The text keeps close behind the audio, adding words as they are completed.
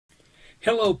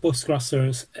Hello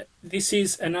Postcrossers, this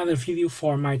is another video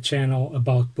for my channel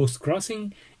about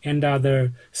postcrossing and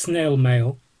other snail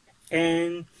mail.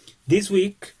 And this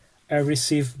week I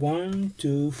received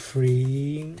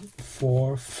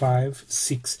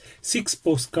 6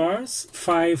 postcards,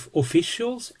 5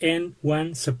 officials and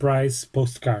 1 surprise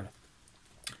postcard.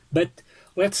 But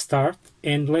let's start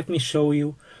and let me show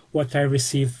you what I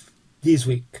received this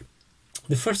week.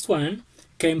 The first one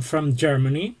came from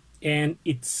Germany and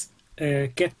it's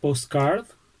a cat postcard.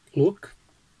 Look,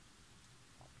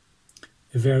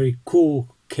 a very cool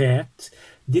cat.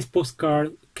 This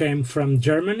postcard came from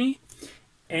Germany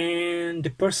and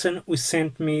the person who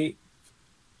sent me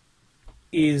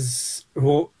is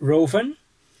Rowan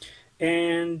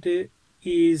and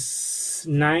is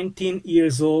 19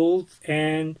 years old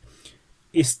and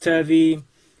he study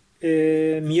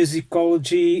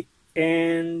musicology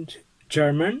and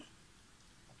German.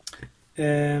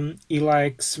 He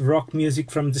likes rock music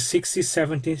from the 60s,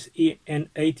 70s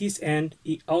and 80s, and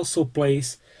he also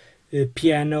plays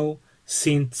piano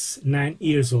since 9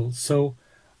 years old. So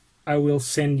I will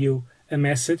send you a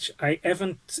message. I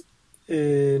haven't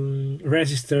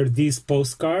registered these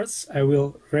postcards. I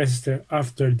will register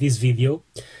after this video.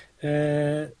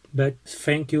 But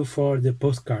thank you for the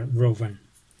postcard, Rowan.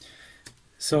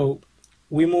 So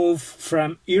we move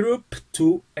from Europe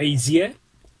to Asia.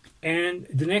 And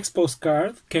the next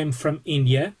postcard came from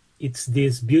India. It's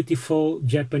this beautiful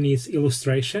Japanese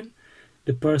illustration.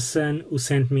 The person who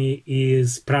sent me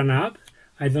is Pranab.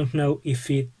 I don't know if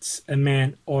it's a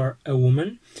man or a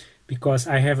woman because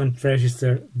I haven't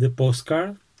registered the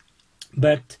postcard.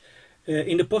 But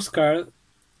in the postcard,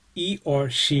 he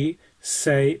or she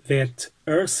say that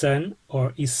her son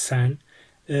or his son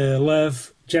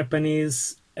love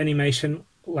Japanese animation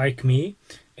like me.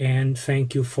 And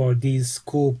thank you for this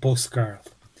cool postcard.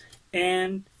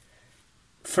 And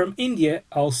from India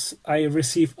also I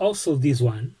received also this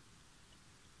one.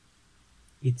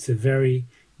 It's a very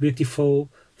beautiful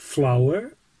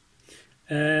flower,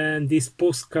 and this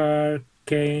postcard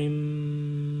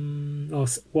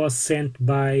was sent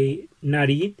by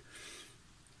Narid,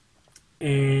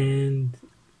 and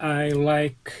I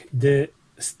like the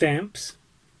stamps.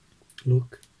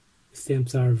 Look,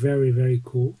 stamps are very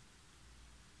cool.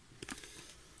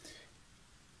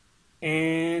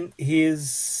 And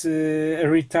he's a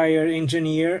retired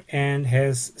engineer and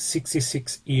has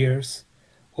 66 years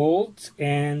old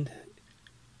and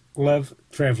love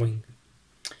traveling.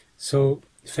 So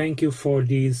thank you for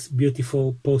this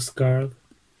beautiful postcard.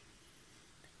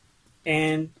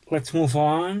 And let's move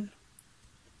on,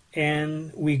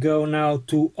 and we go now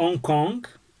to Hong Kong,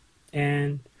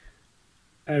 and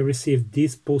I received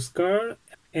this postcard,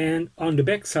 and on the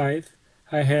back side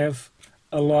I have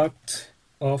a lot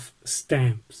of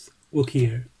stamps. Look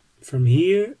here, from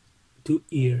here to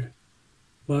here,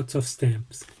 lots of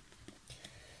stamps.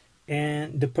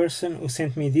 And the person who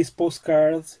sent me this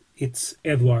postcard, it's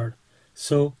Edward.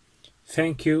 So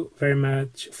thank you very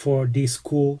much for this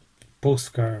cool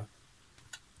postcard.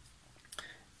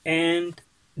 And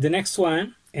the next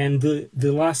one, and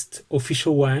the last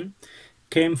official one,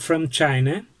 came from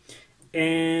China,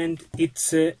 and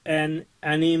it's an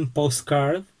anime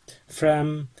postcard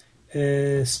from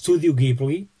Studio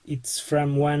Ghibli. It's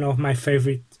from one of my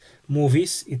favorite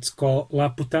movies. It's called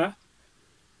Laputa.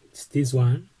 It's this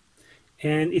one.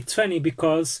 And it's funny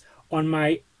because on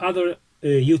my other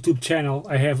YouTube channel,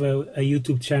 I have a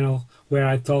YouTube channel where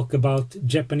I talk about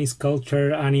Japanese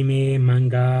culture, anime,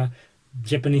 manga,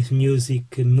 Japanese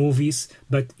music, movies,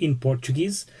 but in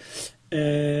Portuguese.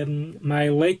 My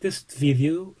latest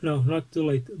video, no, not the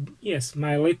latest, yes,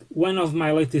 one of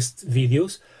my latest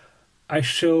videos, I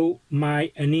show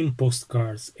my anime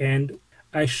postcards, and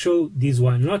I show this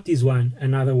one, not this one,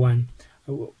 another one,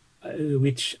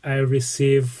 which I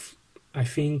received, I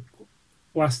think,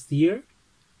 last year,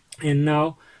 and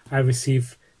now I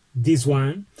received this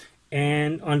one.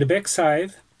 And on the back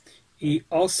side, he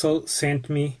also sent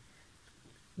me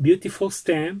beautiful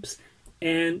stamps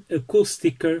and a cool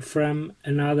sticker from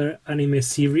another anime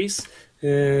series.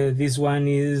 This one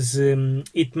is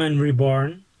Hitman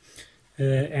Reborn.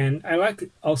 And I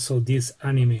like also this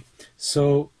anime.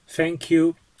 So thank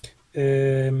you,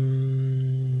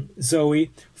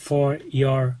 Zoe, for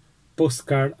your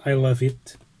postcard. I love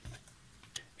it.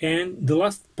 And the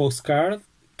last postcard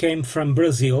came from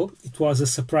Brazil. It was a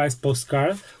surprise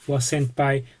postcard. Was sent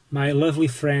by my lovely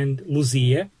friend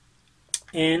Luzia,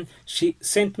 and she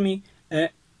sent me a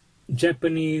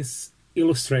Japanese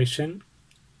illustration.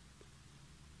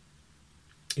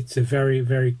 It's a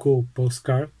very cool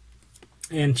postcard.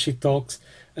 And she talks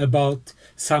about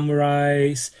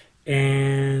samurais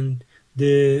and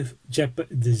the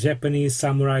Japanese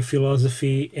samurai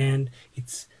philosophy, and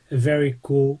it's a very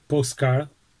cool postcard.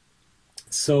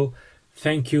 So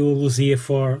thank you, Luzia,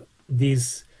 for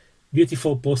this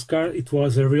beautiful postcard. It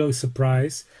was a real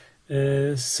surprise.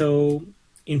 So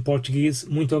em português,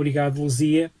 muito obrigado,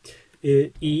 Luzia,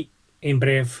 e em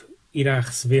breve irá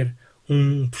receber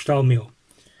postal meu.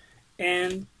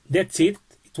 And that's it.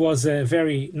 It was a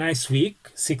very nice week,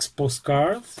 6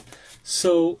 postcards.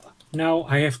 So now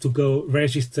I have to go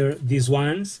register these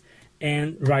ones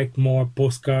and write more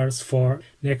postcards for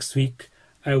next week.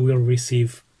 I will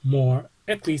receive more,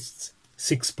 at least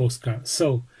 6 postcards.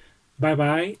 So bye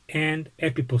bye and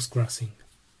happy postcrossing.